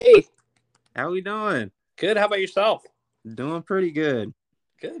How we doing? Good. How about yourself? Doing pretty good.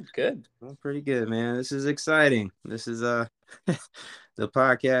 Good, good. Doing pretty good, man. This is exciting. This is the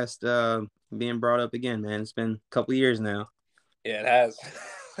podcast being brought up again, man. It's been a couple years now. Yeah, it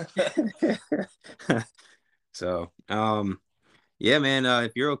has. So, yeah, man,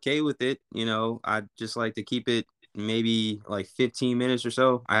 if you're okay with it, I'd just like to keep it maybe like 15 minutes or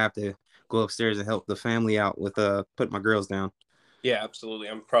so. I have to go upstairs and help the family out with put my girls down. Yeah, absolutely.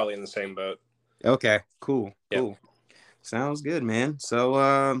 I'm probably in the same boat. Okay, cool, Yep. cool. Sounds good, man.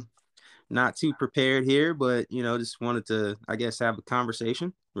 So, not too prepared here, but just wanted to, I guess, have a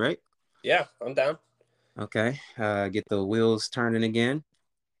conversation, right? Yeah, I'm down. Okay, get the wheels turning again.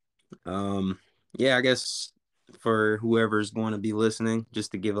 Um, yeah, I guess for whoever's going to be listening,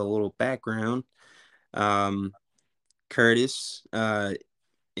 just to give a little background, um, Curtis, I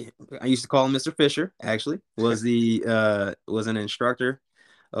used to call him Mr. Fisher. Actually, was an instructor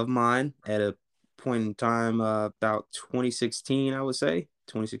of mine at a point in time about 2016, I would say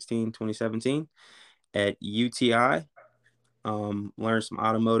 2016, 2017 at UTI. Learned some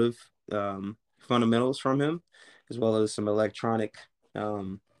automotive fundamentals from him, as well as some electronic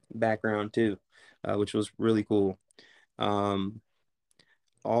um, background too, which was really cool. Um,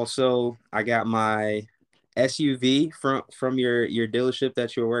 Also, I got my SUV from your dealership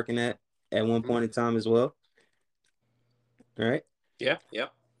that you were working at one Mhm. point in time as well, right? Yeah, yeah.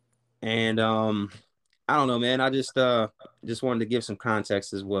 And I don't know, man. I just wanted to give some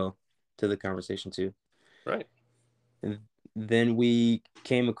context as well to the conversation too. Right. And then we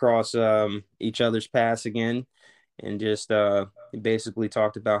came across each other's paths again and just basically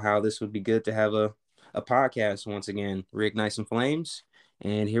talked about how this would be good to have a podcast once again, reignite some flames.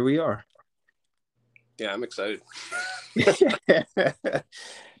 And here we are. Yeah, I'm excited.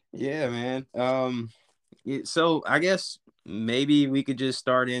 Yeah, man. So I guess maybe we could just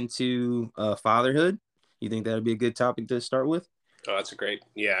start into fatherhood. You think that'd be a good topic to start with? Oh, that's a great.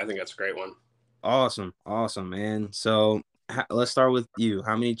 Yeah, I think that's a great one. Awesome, awesome, man. So let's start with you.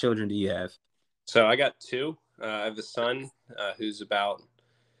 How many children do you have? So I got two. I have a son who's about.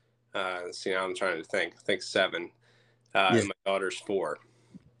 Let's see. Now I'm trying to think. I think seven, Yeah, and my daughter's four.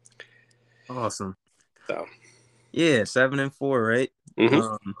 awesome. So. Yeah, 7 and 4, right? Hmm.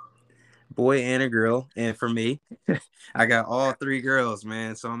 Um, Boy and a girl. And for me, I got all three girls,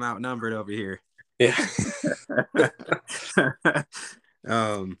 man. So I'm outnumbered over here. Yeah.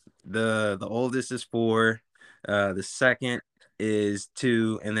 The oldest is 4. The second is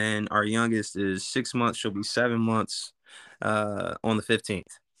 2, and then our youngest is 6 months. She'll be 7 months on the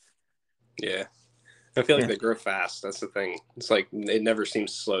 15th. Yeah. I feel like Yeah, they grow fast. That's the thing. It's like it never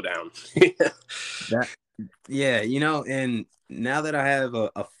seems to slow down. Yeah. that yeah, and now that I have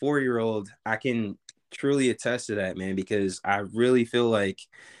a 4-year-old, I can truly attest to that, man, because I really feel like,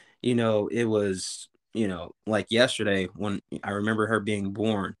 it was, like yesterday when I remember her being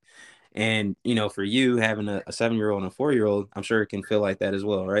born. And, for you having a 7-year-old and a 4-year-old, I'm sure it can feel like that as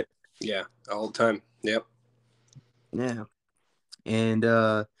well, right? Yeah. All the time. Yep. Yeah.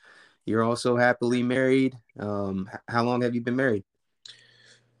 And you're also happily married. How long have you been married?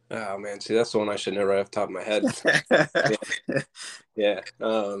 Oh man, see that's the one I should know right off the top of my head. Yeah,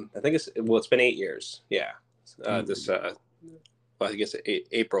 yeah. I think it's been 8 years. Yeah. This well, I guess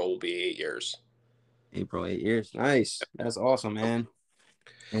April will be 8 years. April, 8 years. Nice. That's awesome, man.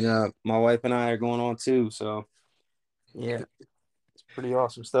 And my wife and I are going on too. So yeah, it's pretty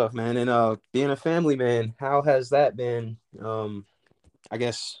awesome stuff, man. And being a family man, how has that been? I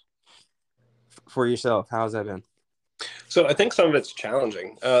guess for yourself, how's that been? So I think some of it's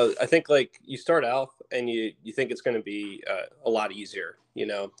challenging. I think like you start out and you think it's going to be a lot easier. You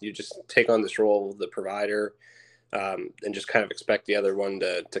know, you just take on this role of the provider, and just kind of expect the other one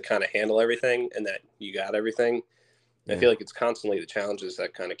to kind of handle everything and that you got everything. I Yeah. feel like it's constantly the challenges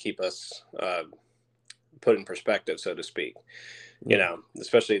that kind of keep us put in perspective, so to speak. You Yeah. know,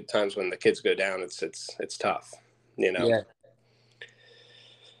 especially at times when the kids go down, it's tough. You know, Yeah.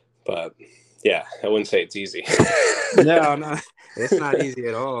 but yeah, I wouldn't say it's easy. No, no, it's not easy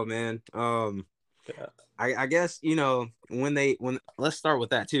at all, man. Yeah. I guess when let's start with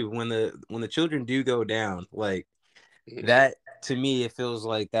that too. When the children do go down, like Mhm. that, to me, it feels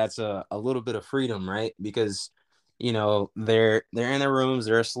like that's a little bit of freedom, right? Because they're in their rooms,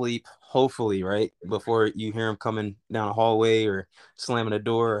 they're asleep, hopefully, right, before you hear them coming down a hallway or slamming a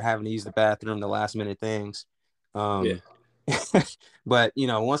door or having to use the bathroom, the last minute things. Yeah. Um, but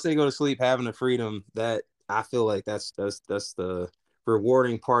once they go to sleep, having the freedom, that I feel like that's the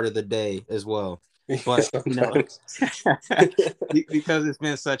rewarding part of the day as well. But Sometimes. because it's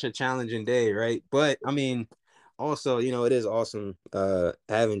been such a challenging day, right? But I mean, also, it is awesome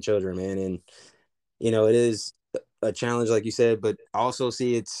having children, man. And, it is a challenge, like you said, but I also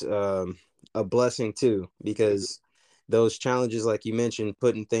see it's a blessing too, because those challenges, like you mentioned,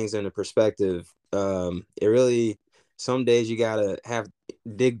 putting things into perspective, it really, some days you gotta have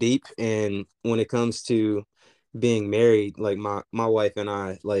dig deep. And when it comes to being married, like my wife and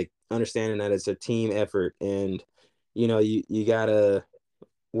I, like understanding that it's a team effort, and you gotta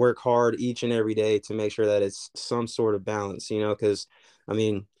work hard each and every day to make sure that it's some sort of balance, because I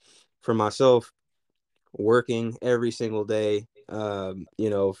mean, for myself, working every single day,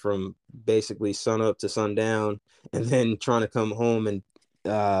 from basically sun up to sundown, and then trying to come home and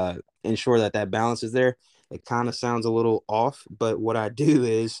uh, ensure that that balance is there. It kind of sounds a little off, but what I do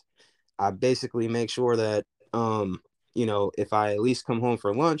is I basically make sure that, if I at least come home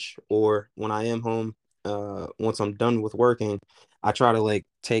for lunch, or when I am home, once I'm done with working, I try to like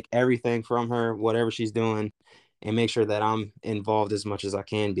take everything from her, whatever she's doing, and make sure that I'm involved as much as I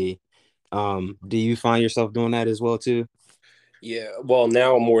can be. Do you find yourself doing that as well too? Yeah, well,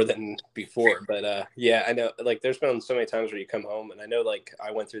 now more than before, but yeah, I know. Like, there's been so many times where you come home, and I know, like,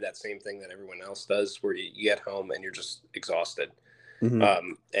 I went through that same thing that everyone else does, where you get home and you're just exhausted, Hmm.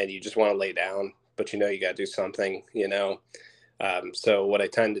 and you just want to lay down, but you got to do something, So what I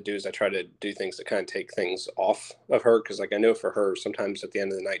tend to do is I try to do things that kind of take things off of her, because, like, I know for her, sometimes at the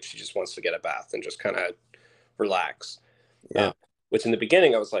end of the night, she just wants to get a bath and just kind of relax. Yeah. Um, which in the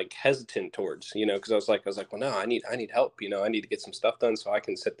beginning I was like hesitant towards, because I was like, well, no, I need help, I need to get some stuff done so I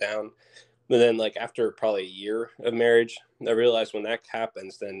can sit down. But then, like, after probably a year of marriage, I realized when that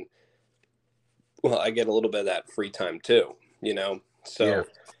happens, then, well, I get a little bit of that free time too, Yeah. So,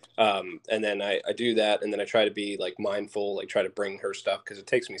 and then I do that, and then I try to be like mindful, like try to bring her stuff, because it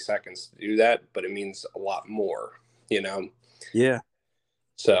takes me seconds to do that, but it means a lot more, you know. Yeah.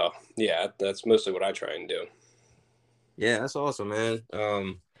 So yeah, that's mostly what I try and do. Yeah, that's awesome, man.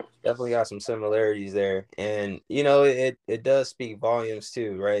 Definitely got some similarities there. And it does speak volumes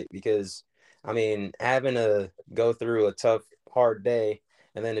too, right? Because I mean, having to go through a tough, hard day,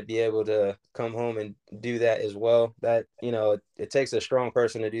 and then to be able to come home and do that as well, that, it takes a strong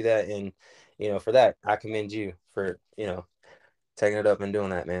person to do that. And, for that, I commend you for, taking it up and doing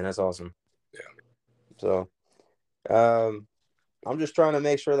that, man. That's awesome. So, um, I'm just trying to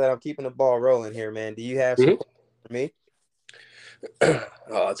make sure that I'm keeping the ball rolling here, man. Do you have some Yeah. questions for me?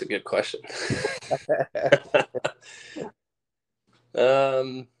 Oh, that's a good question.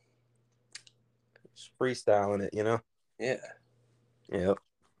 um, Just freestyling it. yeah. Yep.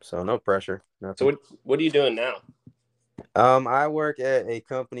 So no pressure, So nothing. what are you doing now? I work at a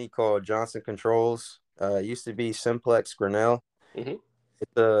company called Johnson Controls. It used to be Simplex Grinnell. Hmm.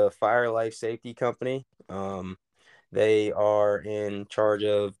 It's a fire life safety company. They are in charge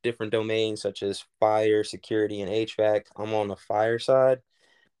of different domains such as fire, security, and HVAC. I'm on the fire side.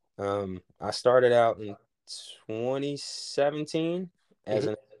 I started out in 2017 as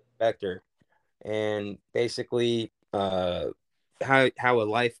Hmm. an inspector, and basically how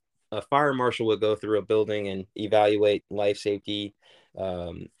a fire marshal would go through a building and evaluate life safety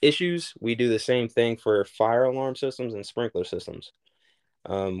issues. We do the same thing for fire alarm systems and sprinkler systems.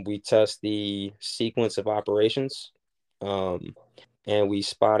 We test the sequence of operations, um, and we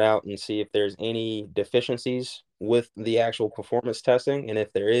spot out and see if there's any deficiencies with the actual performance testing, and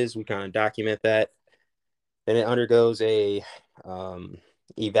if there is, we kind of document that. Then it undergoes a um,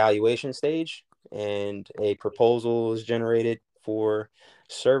 evaluation stage, and a proposal is generated for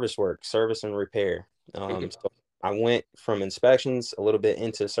service work, service and repair. Hmm. So I went from inspections a little bit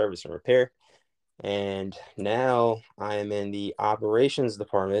into service and repair, and now I am in the operations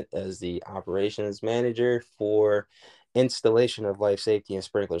department as the operations manager for installation of life safety and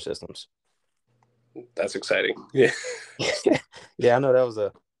sprinkler systems. That's exciting. Yeah. Yeah, I know that was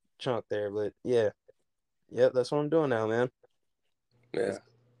a chunk there, but yeah, yep, that's what I'm doing now, man. Yeah.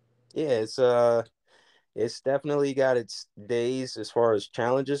 It's, yeah, it's definitely got its days as far as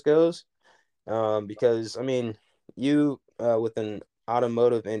challenges goes. Because I mean, you with an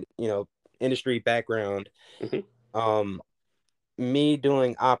automotive and industry background, Hmm. um, me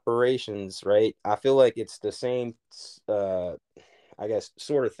doing operations, right? I feel like it's the same, uh, I guess,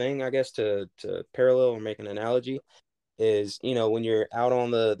 sort of thing. I guess to parallel or make an analogy is, when you're out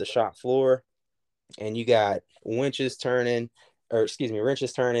on the shop floor and you got winches turning, or excuse me,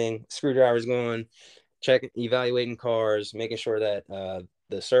 wrenches turning, screwdrivers going, checking, evaluating cars, making sure that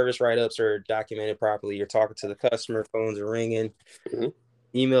the service write-ups are documented properly. You're talking to the customer, phones are ringing, Hmm.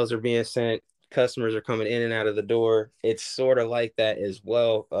 emails are being sent, customers are coming in and out of the door. It's sort of like that as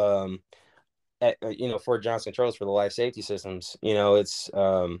well. For Johnson Controls for the life safety systems, it's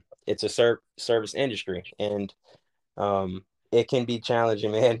it's a service industry, and it can be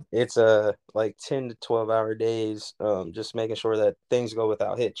challenging, man. It's like 10 to 12 hour days, just making sure that things go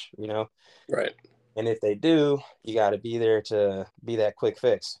without hitch, you know. Right. And if they do, you got to be there to be that quick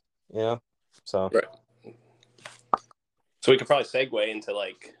fix, you know. So Right. So we could probably segue into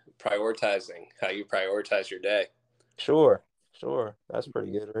like prioritizing, how you prioritize your day. sure, sure, that's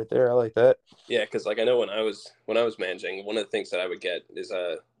pretty good right there. I like that. Yeah, because like I know when I was managing, one of the things that I would get is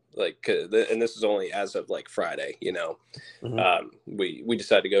like and this is only as of like Friday, you know. Hmm. We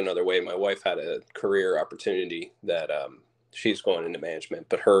decided to go another way. My wife had a career opportunity that she's going into management,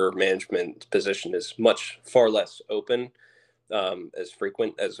 but her management position is much far less open, as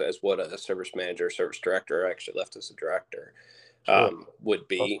frequent as what a service manager, service director, actually left as a director, Sure. would Awesome.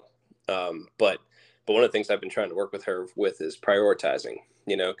 be. But one of the things I've been trying to work with her with is prioritizing.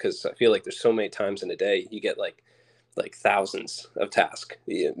 You know, because I feel like there's so many times in a day you get like thousands of tasks.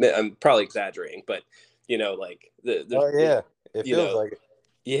 Yeah, I'm probably exaggerating, but you know, like Oh there's yeah, it you feels know, like it.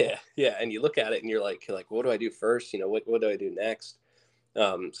 yeah, yeah, and you look at it and you're like, what do I do first? You know, what do I do next?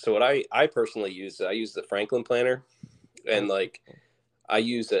 So what I personally use, I use the Franklin Planner, and like I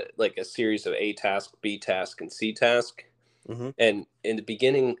use a series of A task, B task, and C task. Mm-hmm. And in the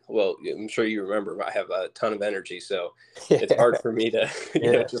beginning, well, I'm sure you remember, I have a ton of energy, so it's Yeah, hard for me to,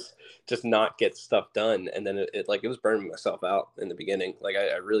 yeah. just not get stuff done. And then it was burning myself out in the beginning. Like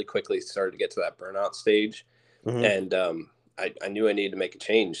I really quickly started to get to that burnout stage, Hmm. and I knew I needed to make a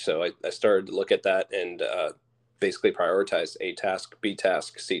change. So I started to look at that and basically prioritize A task, B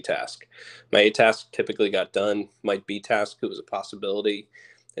task, C task. My A task typically got done. My B task, it was a possibility,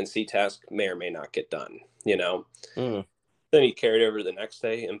 and C task may or may not get done. You know, Mm. then you carry it over to the next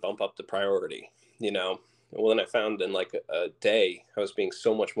day and bump up the priority. You know, well then I found in like a day I was being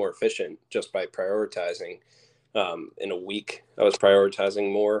so much more efficient just by prioritizing. In a week, I was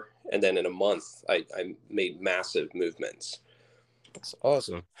prioritizing more, and then in a month, I made massive movements. That's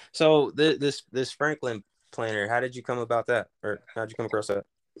awesome. So this Franklin planner, how did you come about that, or how did you come across that?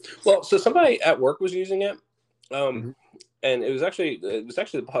 Well, so somebody at work was using it, um, Hmm. and it was actually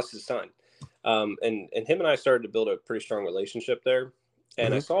the boss's son, and him and I started to build a pretty strong relationship there.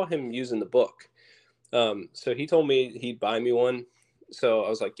 And I Hmm. saw him using the book, so he told me he'd buy me one. So I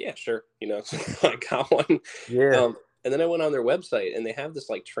was like, yeah, sure, so I got one. Yeah. And then I went on their website, and they have this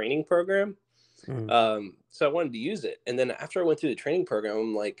like training program. Hmm. So I wanted to use it, and then after I went through the training program,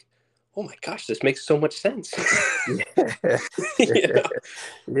 I'm like, oh my gosh, this makes so much sense. Yeah. Yeah. Yeah.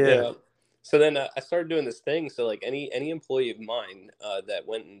 Yeah. So then I started doing this thing. So like any employee of mine that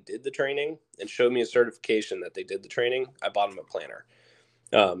went and did the training and showed me a certification that they did the training, I bought them a planner.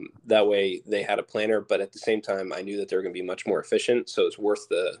 That way they had a planner, but at the same time, I knew that they were going to be much more efficient. So it's worth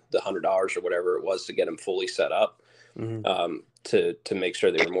the $100 or whatever it was to get them fully set up, Hmm. to make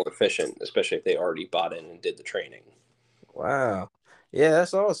sure they were more efficient, especially if they already bought in and did the training. Wow. Yeah,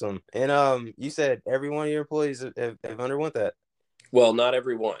 that's awesome. And you said every one of your employees have underwent that. Well, not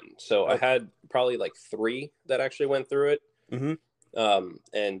every one. So I Okay. had probably like three that actually went through it. Hmm.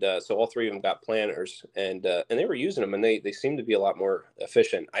 And so all three of them got planners, and they were using them, and they seem to be a lot more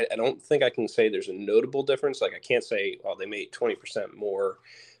efficient. I don't think I can say there's a notable difference. Like I can't say, oh, they made 20% more,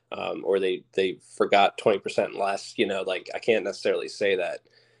 or they forgot 20% less. Like I can't necessarily say that,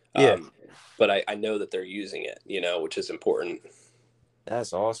 Yeah. um, but I know that they're using it. Which is important.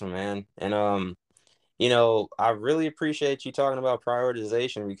 That's awesome, man. And I really appreciate you talking about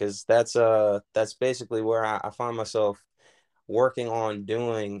prioritization because that's basically where I find myself working on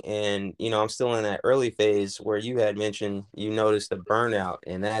doing. And I'm still in that early phase where you had mentioned you noticed the burnout,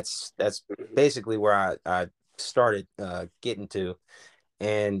 and that's basically where I started getting to.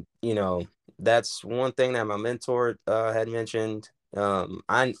 And that's one thing that my mentor had mentioned.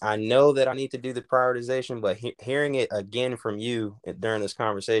 I know that I need to do the prioritization, but hearing it again from you during this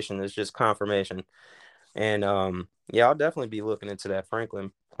conversation is just confirmation. And yeah, I'll definitely be looking into that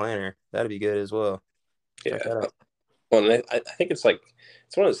Franklin planner. That'd be good as well. Check Yeah. that out. Well, and I think it's one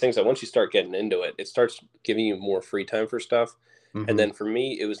of those things that once you start getting into it, it starts giving you more free time for stuff. And Hmm. then for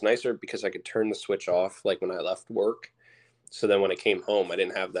me, it was nicer because I could turn the switch off like when I left work. So then when I came home, I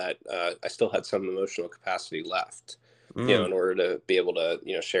didn't have that. I still had some emotional capacity left, Mm, in order to be able to,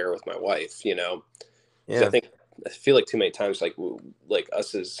 share with my wife, because yeah. I feel like too many times, like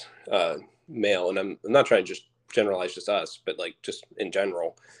us as male, and I'm not trying to just generalize just us, but like just in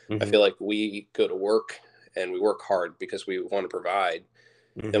general, I Hmm. feel like we go to work and we work hard because we want to provide.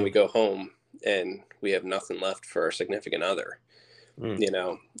 Then Hmm. we go home and we have nothing left for our significant other,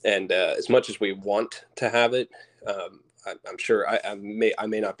 Mm, and as much as we want to have it, I'm sure I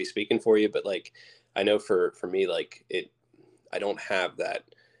may not be speaking for you, but like I know for me, like I don't have that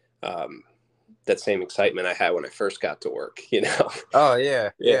um, that same excitement I had when I first got to work, you know? Oh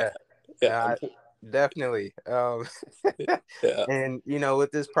yeah, Yeah. yeah. Yeah. Definitely. Yeah. And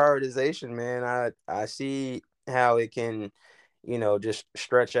with this prioritization, man, I see how it can, just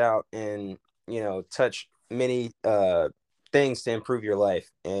stretch out and, touch many things to improve your life.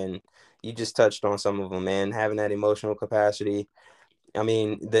 And you just touched on some of them, man. Having that emotional capacity. I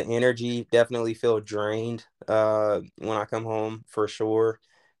mean, the energy definitely feel drained when I come home for sure.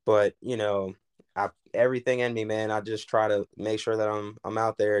 But I everything in me, man. I just try to make sure that I'm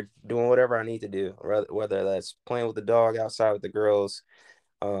out there doing whatever I need to do, whether that's playing with the dog outside with the girls,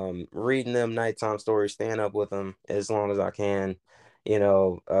 reading them nighttime stories, staying up with them as long as I can,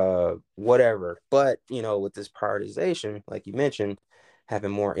 whatever. But with this prioritization, like you mentioned,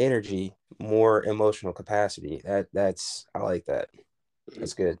 having more energy, more emotional capacity. That's I like that.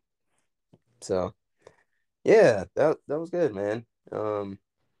 That's good. So yeah, that was good, man.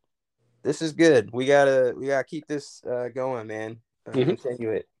 This is good. We gotta keep this going, man. Hmm.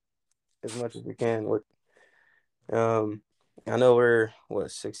 Continue it as much as we can. Um, I know we're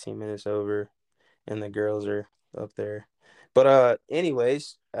 16 minutes over, and the girls are up there. But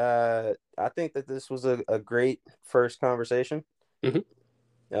anyways, I think that this was a great first conversation.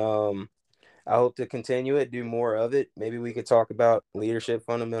 Hmm. Um, I hope to continue it, do more of it. Maybe we could talk about leadership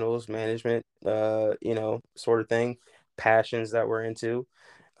fundamentals, management, sort of thing, passions that we're into.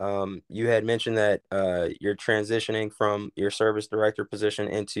 You had mentioned that you're transitioning from your service director position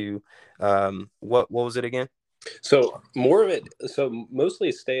into what was it again? So more of it, so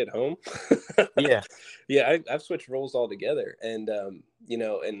mostly stay at home. Yeah. Yeah, I've switched roles altogether, and and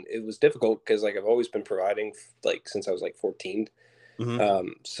it was difficult because like I've always been providing like since I was like 14. Hmm.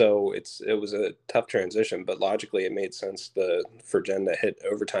 So it was a tough transition, but logically it made sense for Jen to hit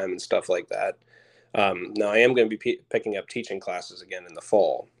overtime and stuff like that. Now I am going to be picking up teaching classes again in the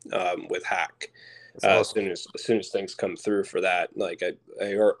fall with Hack. That's awesome. As soon as things come through for that, like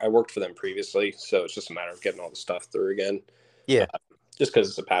I worked for them previously, so it's just a matter of getting all the stuff through again. Yeah. Just because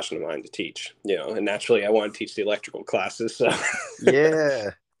it's a passion of mine to teach, and naturally I want to teach the electrical classes. So,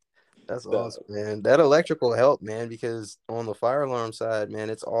 Yeah. That's awesome, so man. That electrical help, man, because on the fire alarm side, man,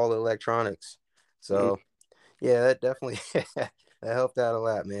 it's all electronics. mhm. So yeah, that definitely that helped out a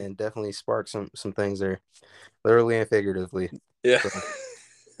lot, man. Definitely sparked some things there, literally and figuratively. Yeah. So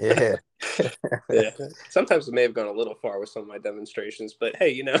yeah. Yeah. Sometimes it may have gone a little far with some of my demonstrations, but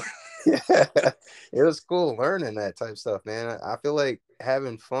hey, Yeah. It was cool learning that type stuff, man. I feel like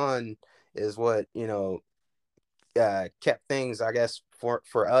having fun is what, kept things, I guess,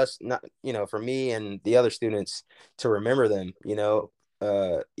 for us, not, for me and the other students to remember them,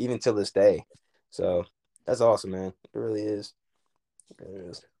 even to this day. So that's awesome, man. It really is. It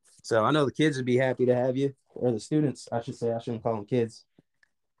is. So I know the kids would be happy to have you, or the students, I should say. I shouldn't call them kids.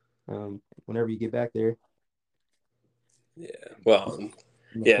 Whenever you get back there yeah. Well, in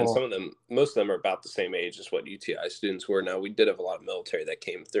the yeah, and fall. most of them are about the same age as what UTI students were. Now we did have a lot of military that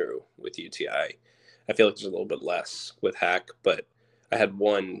came through with UTI. I feel like there's a little bit less with Hack, but I had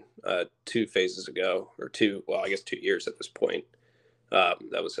one 2 phases ago, or two, well, I guess 2 years at this point.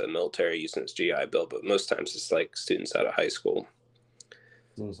 That was a military using its GI Bill, but most times it's like students out of high school.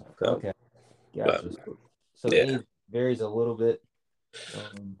 Um, Okay, but gotcha. So yeah, age varies a little bit,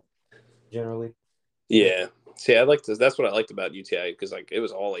 um, generally. yeah. See, I liked this. That's what I liked about UTI because like it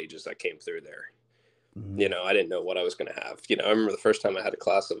was all ages that came through there. Mhm. I didn't know what I was going to have. I remember the first time I had a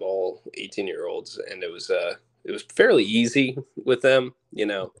class of all 18-year-olds, and it was fairly easy with them.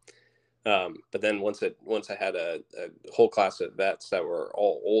 But then once I had a whole class of vets that were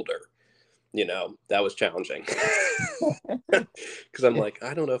all older, that was challenging because I'm like,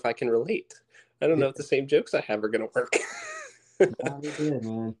 I don't know if I can relate. I don't know if the same jokes I have are going to work. No, they did,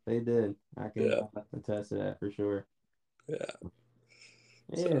 man. They did. I can Yeah, attest to that for sure. yeah.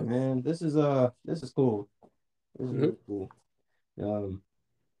 Yeah, So, man. This is cool. This is mhm. really cool. Um,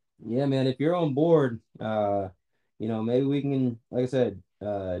 yeah, man. If you're on board, maybe we can, like I said,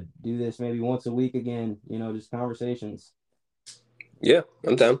 do this maybe once a week again. Just conversations. Yeah,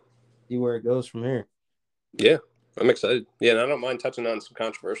 I'm down. See where it goes from here. Yeah, I'm excited. Yeah, and I don't mind touching on some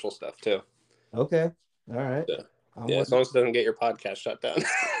controversial stuff too. Okay. All right. Yeah, I'm yeah, with as long as it doesn't get your podcast shut down.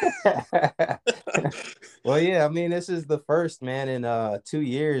 Well, yeah, I mean, this is the first, man, in 2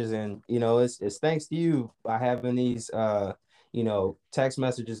 years, and it's thanks to you by having these text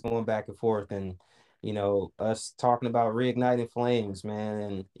messages going back and forth, and us talking about reigniting flames, man,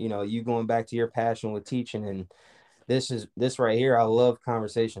 and you going back to your passion with teaching, and this right here. I love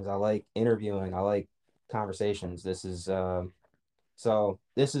conversations. I like interviewing. I like conversations. This is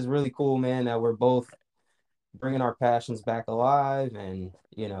really cool, man, that we're both bringing our passions back alive. And,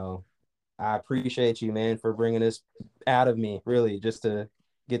 I appreciate you, man, for bringing this out of me, really, just to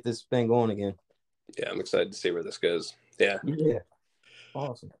get this thing going again. Yeah, I'm excited to see where this goes. Yeah. Yeah.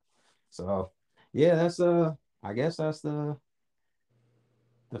 Awesome. So, yeah, I guess that's the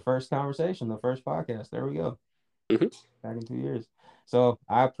first conversation, the first podcast. There we go. Hmm. Back in 2 years. So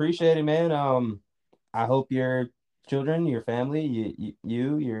I appreciate it, man. I hope your children, your family,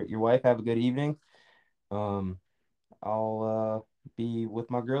 your wife have a good evening. Um, I'll be with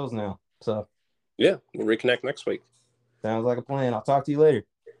my girls now. So Yeah, we'll reconnect next week. sounds like a plan. I'll talk to you later.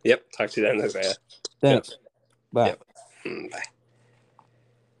 Yep. Talk to you then, Isaiah. Yep. Thanks. Bye. Yep. Bye.